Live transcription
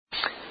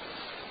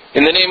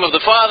In the name of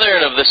the Father,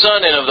 and of the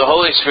Son, and of the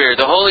Holy Spirit,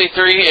 the Holy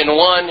Three in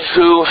One,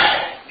 who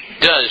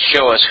does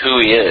show us who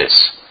He is.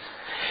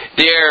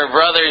 Dear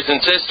brothers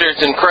and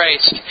sisters in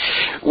Christ,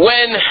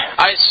 when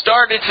I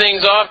started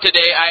things off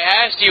today,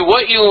 I asked you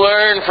what you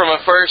learned from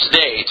a first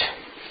date.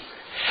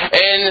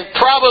 And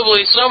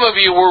probably some of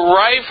you were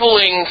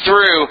rifling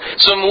through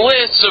some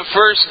lists of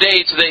first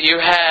dates that you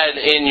had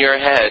in your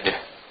head.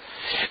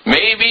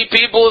 Maybe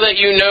people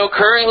that you know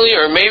currently,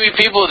 or maybe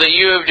people that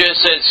you have just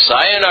said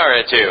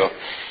sayonara to.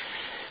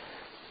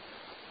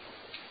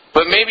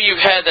 But maybe you've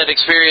had that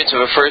experience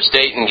of a first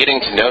date and getting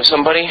to know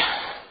somebody.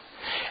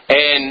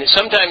 And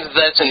sometimes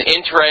that's an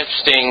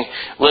interesting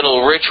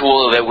little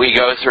ritual that we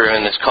go through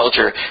in this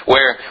culture,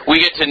 where we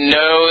get to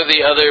know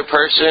the other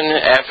person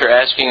after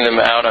asking them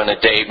out on a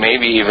date,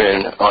 maybe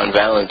even on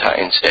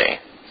Valentine's Day.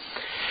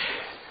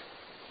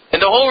 And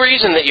the whole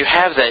reason that you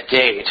have that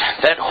date,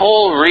 that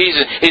whole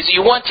reason, is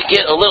you want to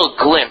get a little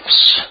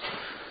glimpse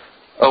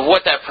of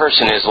what that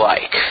person is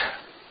like.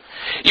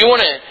 You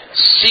want to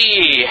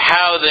see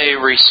how they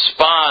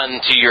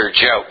respond to your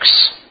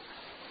jokes.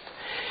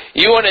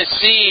 You want to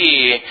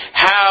see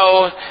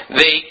how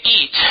they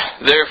eat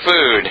their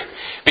food,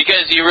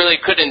 because you really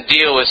couldn't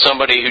deal with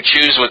somebody who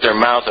chews with their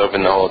mouth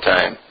open the whole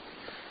time.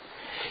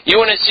 You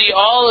want to see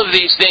all of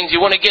these things. You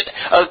want to get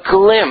a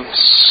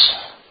glimpse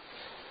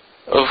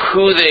of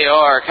who they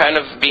are, kind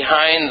of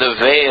behind the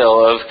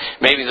veil of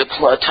maybe the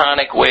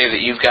platonic way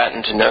that you've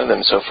gotten to know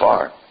them so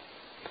far.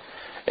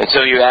 And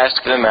so you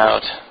ask them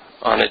out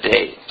on a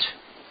date.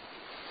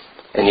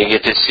 And you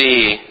get to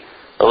see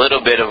a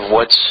little bit of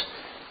what's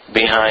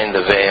behind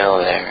the veil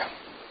there.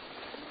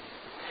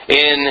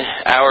 In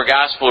our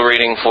gospel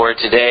reading for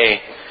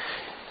today,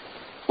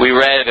 we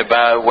read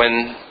about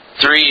when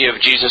 3 of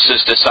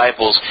Jesus'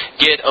 disciples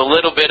get a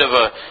little bit of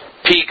a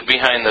peek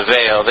behind the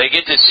veil. They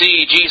get to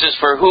see Jesus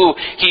for who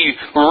He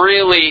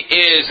really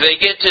is. They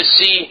get to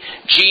see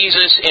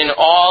Jesus in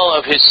all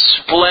of His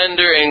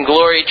splendor and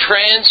glory,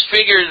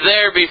 transfigured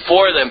there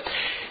before them.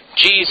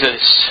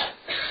 Jesus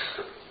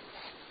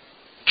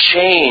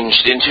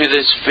changed into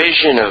this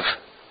vision of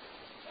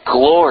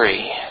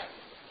glory.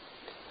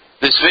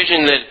 This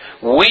vision that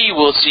we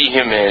will see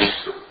Him in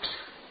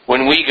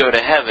when we go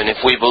to heaven if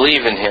we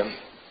believe in Him.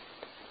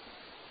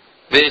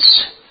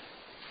 This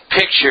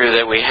picture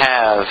that we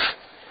have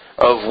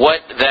of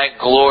what that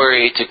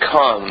glory to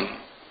come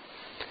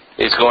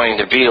is going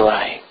to be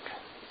like.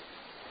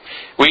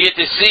 We get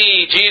to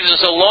see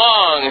Jesus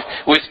along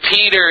with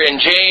Peter and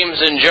James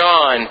and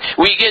John.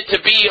 We get to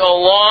be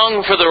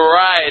along for the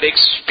ride,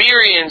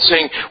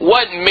 experiencing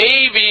what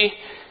maybe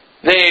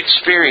they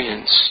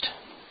experienced.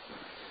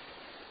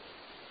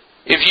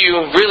 If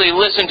you really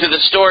listen to the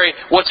story,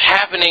 what's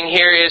happening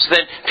here is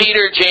that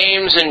Peter,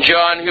 James, and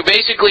John, who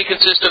basically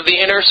consist of the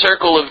inner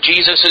circle of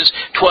Jesus'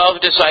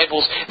 12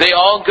 disciples, they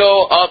all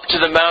go up to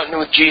the mountain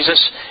with Jesus,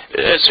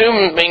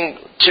 assuming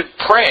to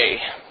pray.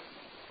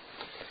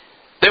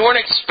 They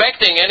weren't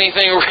expecting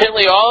anything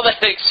really all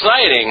that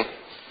exciting.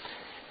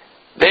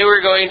 They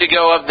were going to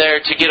go up there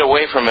to get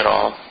away from it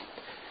all,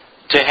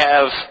 to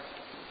have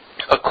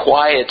a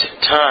quiet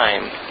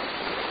time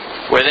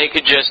where they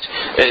could just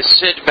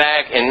sit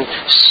back and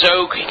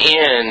soak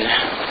in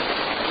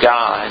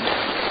God.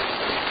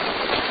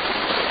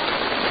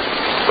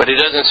 But it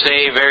doesn't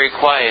stay very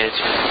quiet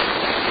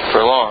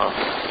for long,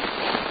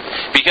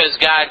 because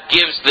God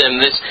gives them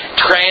this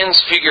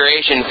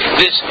transfiguration,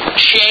 this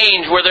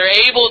change where they're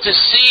able to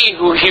see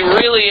who He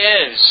really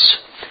is.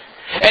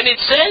 And it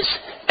says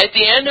at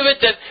the end of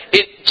it that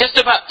it just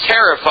about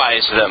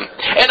terrifies them.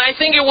 And I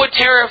think it would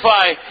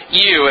terrify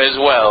you as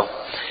well.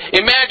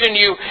 Imagine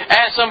you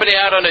ask somebody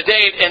out on a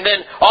date, and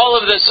then all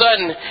of a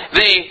sudden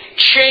they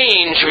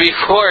change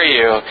before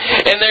you,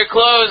 and their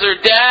clothes are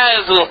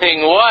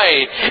dazzling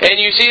white, and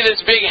you see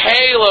this big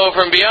halo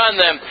from beyond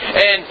them,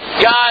 and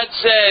God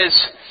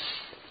says,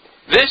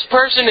 "This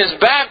person is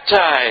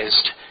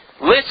baptized.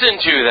 Listen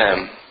to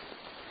them."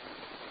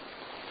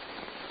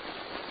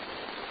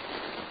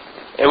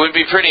 It would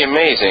be pretty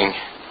amazing,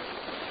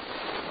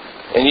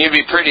 and you'd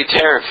be pretty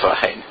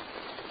terrified.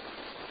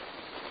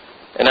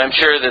 And I'm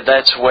sure that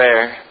that's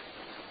where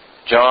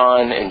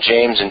John and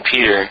James and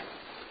Peter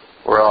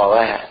were all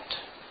at.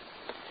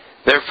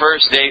 Their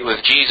first date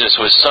with Jesus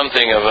was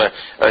something of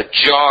a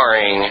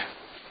jarring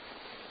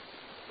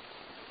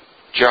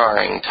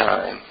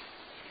time.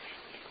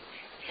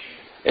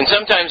 And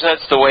sometimes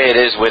that's the way it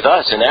is with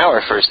us in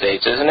our first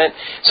dates, isn't it?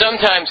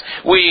 Sometimes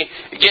we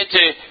get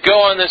to go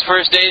on this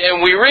first date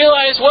and we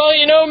realize, well,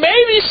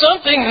 maybe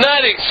something's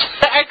not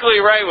exactly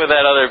right with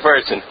that other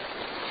person.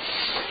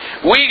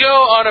 We go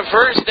on a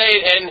first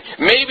date and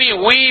maybe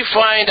we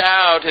find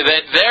out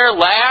that their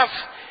laugh,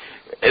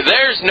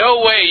 there's no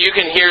way you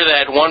can hear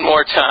that one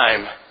more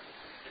time.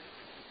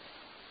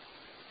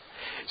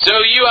 So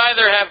you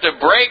either have to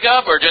break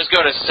up or just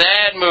go to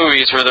sad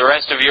movies for the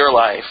rest of your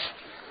life.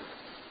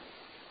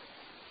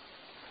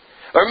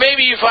 Or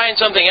maybe you find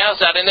something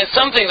else out, and it's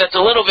something that's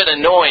a little bit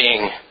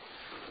annoying.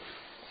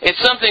 It's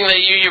something that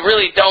you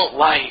really don't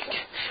like.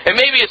 And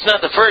maybe it's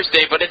not the first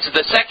date, but it's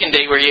the second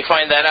date where you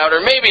find that out. Or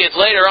maybe it's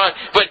later on,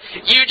 but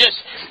you just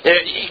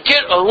you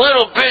get a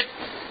little bit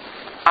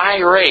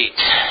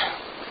irate.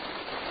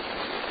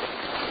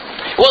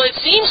 Well, it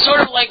seems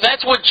sort of like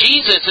that's what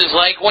Jesus is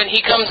like when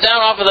He comes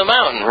down off of the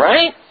mountain,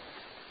 right?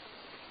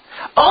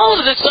 All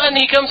of a sudden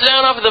He comes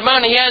down off of the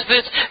mountain. He has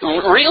this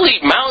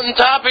really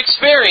mountaintop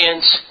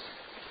experience.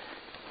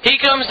 He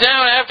comes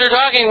down after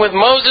talking with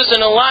Moses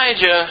and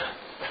Elijah.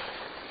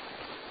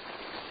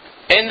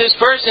 And this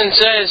person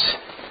says,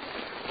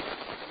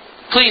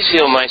 please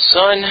heal my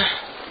son.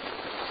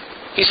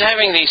 He's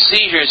having these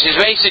seizures.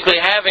 He's basically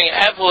having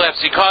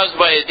epilepsy caused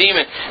by a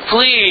demon.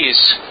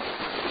 Please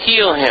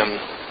heal him.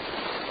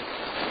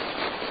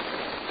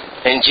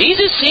 And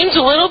Jesus seems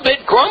a little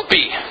bit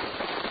grumpy.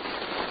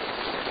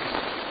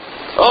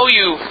 Oh,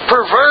 you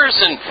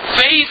perverse and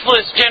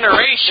faithless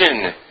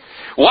generation.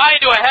 Why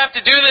do I have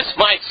to do this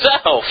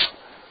myself?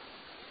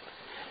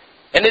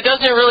 And it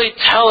doesn't really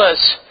tell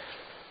us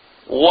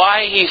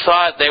why He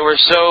thought they were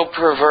so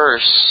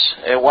perverse,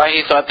 and why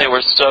He thought they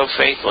were so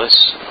faithless.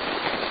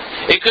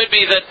 It could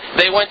be that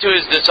they went to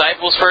His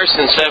disciples first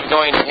instead of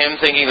going to Him,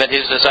 thinking that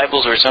His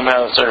disciples were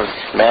somehow sort of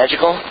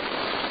magical.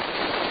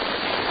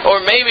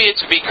 Or maybe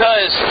it's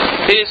because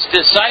His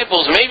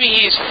disciples, maybe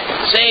He's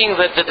saying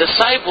that the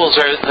disciples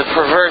are the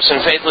perverse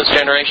and faithless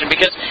generation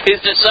because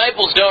His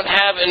disciples don't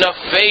have enough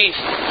faith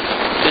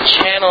to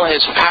channel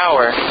His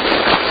power.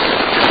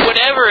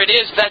 Whatever it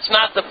is, that's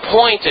not the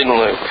point in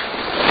Luke.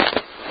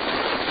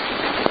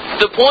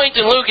 The point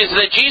in Luke is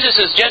that Jesus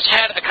has just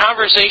had a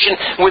conversation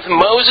with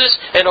Moses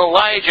and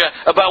Elijah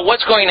about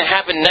what's going to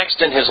happen next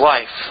in His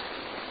life.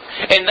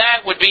 And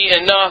that would be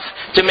enough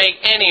to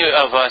make any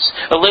of us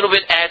a little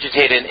bit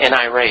agitated and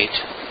irate.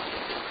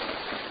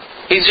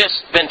 He's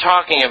just been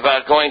talking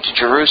about going to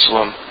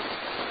Jerusalem,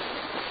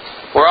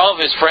 where all of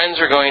His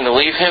friends are going to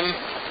leave Him,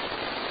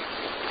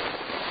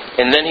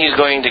 and then He's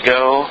going to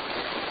go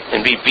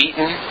and be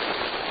beaten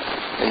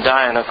and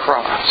die on a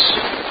cross.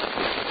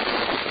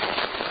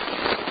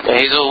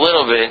 He's a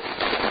little bit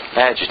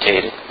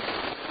agitated.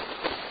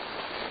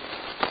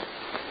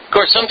 Of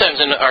course, sometimes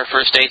in our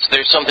first dates,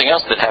 there's something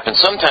else that happens.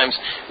 Sometimes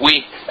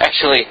we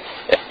actually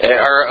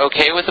are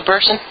okay with the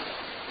person.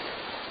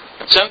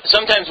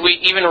 Sometimes we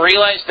even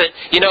realize that,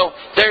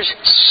 there's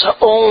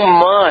so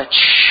much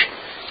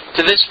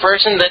to this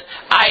person that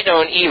I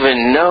don't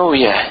even know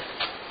yet.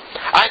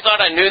 I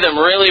thought I knew them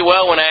really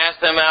well when I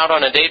asked them out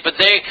on a date, but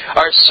they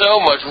are so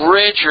much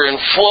richer and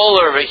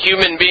fuller of a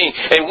human being,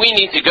 and we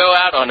need to go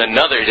out on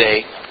another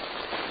date.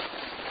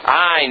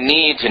 I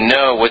need to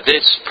know what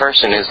this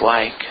person is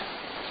like.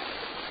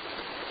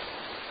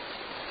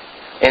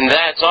 And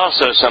that's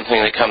also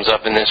something that comes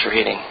up in this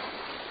reading.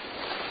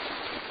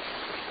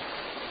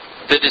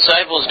 The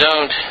disciples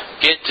don't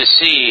get to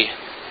see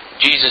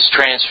Jesus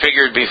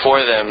transfigured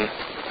before them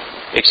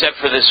except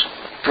for this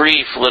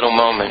brief little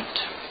moment.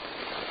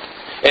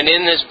 And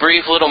in this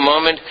brief little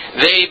moment,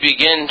 they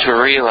begin to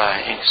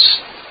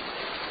realize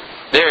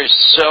there's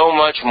so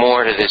much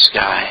more to this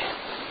guy.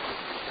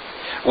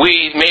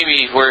 We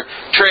maybe were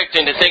tricked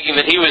into thinking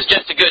that he was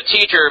just a good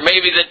teacher, or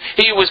maybe that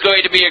he was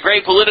going to be a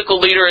great political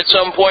leader at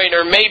some point,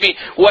 or maybe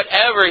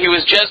whatever, he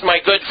was just my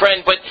good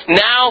friend. But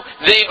now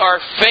they are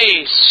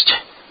faced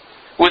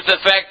with the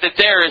fact that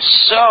there is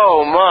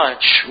so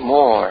much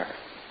more.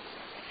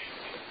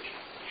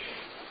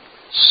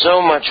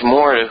 So much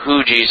more to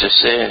who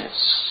Jesus is.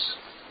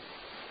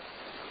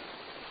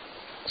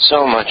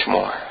 So much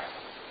more.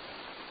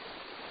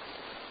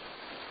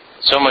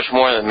 So much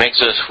more that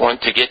makes us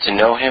want to get to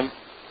know Him.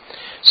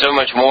 So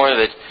much more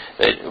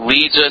that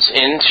leads us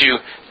into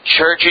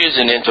churches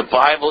and into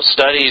Bible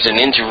studies and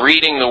into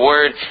reading the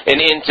Word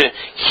and into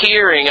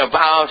hearing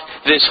about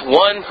this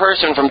one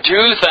person from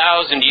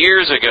 2,000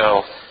 years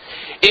ago.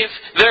 If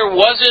there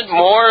wasn't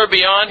more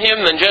beyond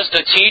Him than just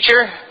a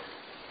teacher,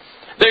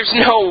 there's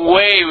no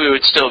way we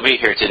would still be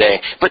here today.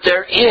 But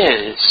there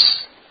is.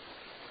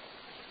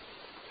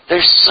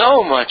 There's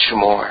so much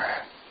more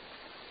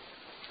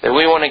that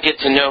we want to get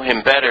to know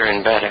Him better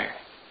and better.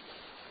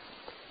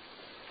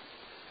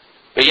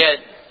 But yet,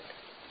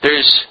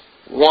 there's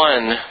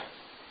one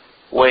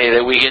way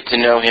that we get to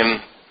know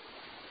Him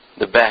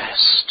the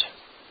best.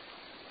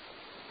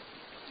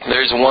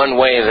 There's one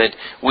way that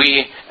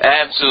we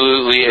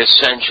absolutely,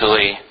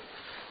 essentially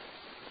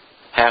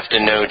have to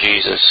know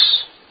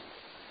Jesus.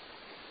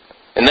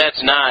 And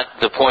that's not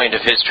the point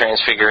of His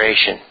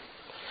transfiguration.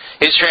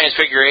 His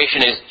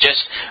transfiguration is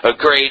just a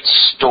great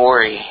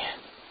story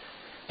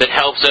that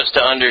helps us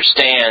to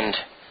understand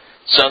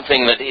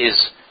something that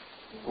is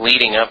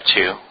leading up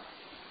to.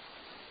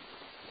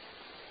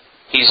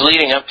 He's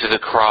leading up to the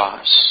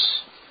cross.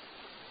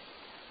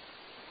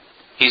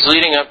 He's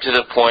leading up to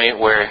the point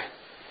where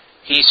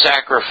He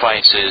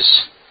sacrifices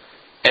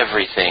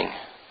everything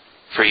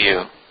for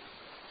you.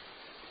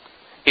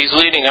 He's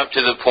leading up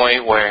to the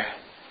point where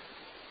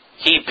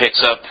He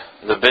picks up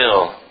the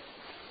bill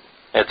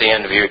at the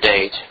end of your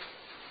date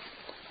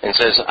and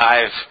says,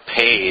 I've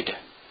paid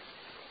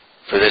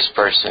for this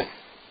person.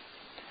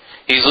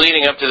 He's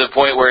leading up to the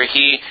point where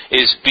he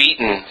is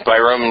beaten by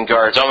Roman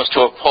guards, almost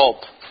to a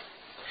pulp.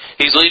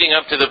 He's leading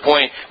up to the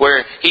point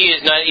where he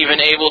is not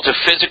even able to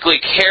physically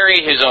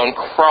carry his own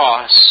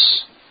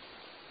cross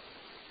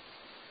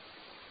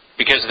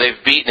because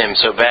they've beaten him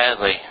so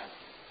badly.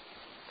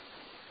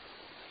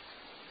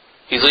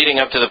 He's leading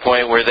up to the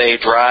point where they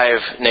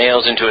drive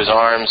nails into his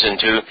arms,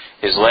 into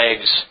his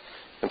legs,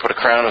 and put a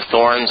crown of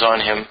thorns on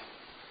him,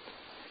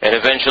 and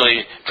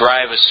eventually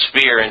drive a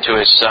spear into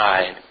his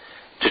side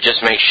to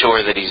just make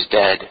sure that he's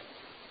dead.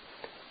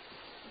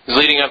 He's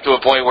leading up to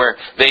a point where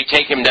they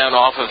take him down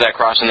off of that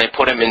cross and they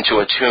put him into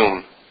a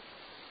tomb,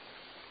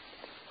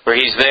 where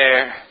he's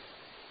there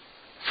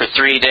for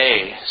 3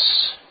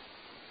 days.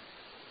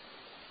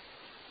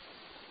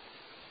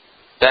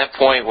 That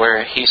point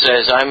where he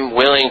says, I'm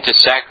willing to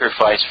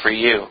sacrifice for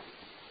you.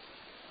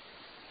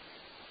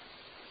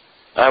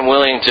 I'm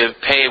willing to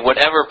pay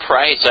whatever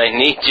price I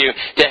need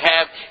to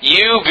have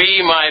you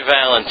be my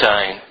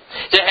Valentine.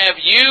 To have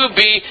you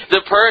be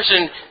the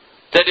person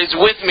that is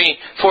with me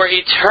for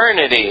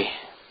eternity.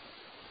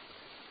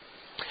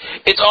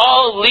 It's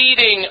all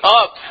leading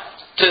up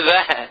to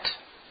that.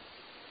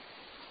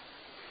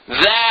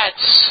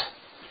 That's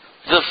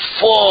the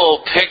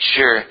full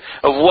picture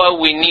of what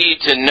we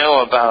need to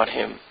know about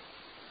him.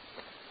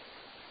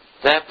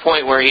 That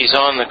point where he's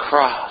on the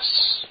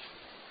cross,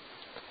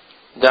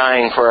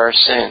 dying for our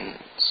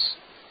sins.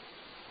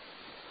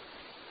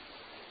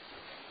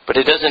 But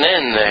it doesn't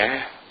end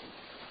there.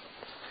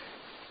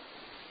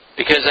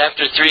 Because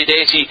after 3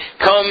 days he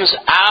comes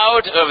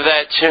out of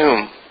that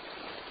tomb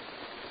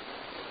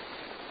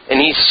and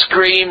he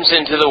screams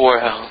into the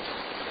world,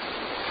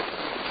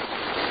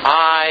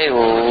 I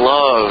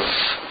love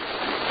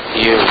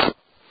you.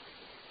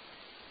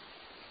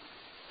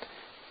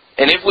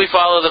 And if we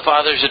follow the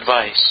Father's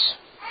advice,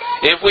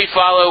 if we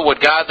follow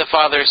what God the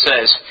Father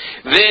says,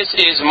 this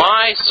is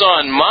my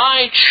Son,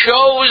 my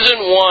chosen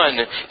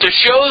one, to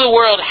show the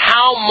world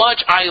how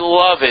much I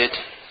love it.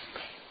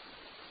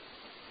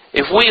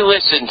 If we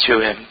listen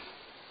to him,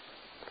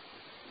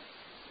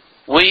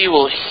 we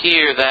will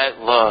hear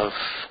that love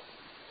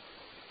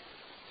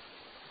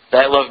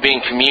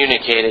being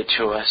communicated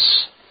to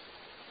us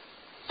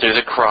through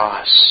the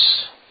cross.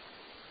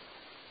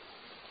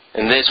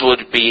 And this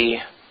would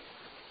be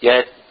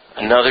yet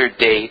another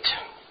date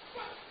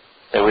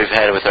that we've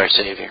had with our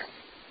Savior.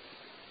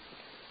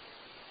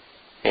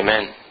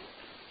 Amen.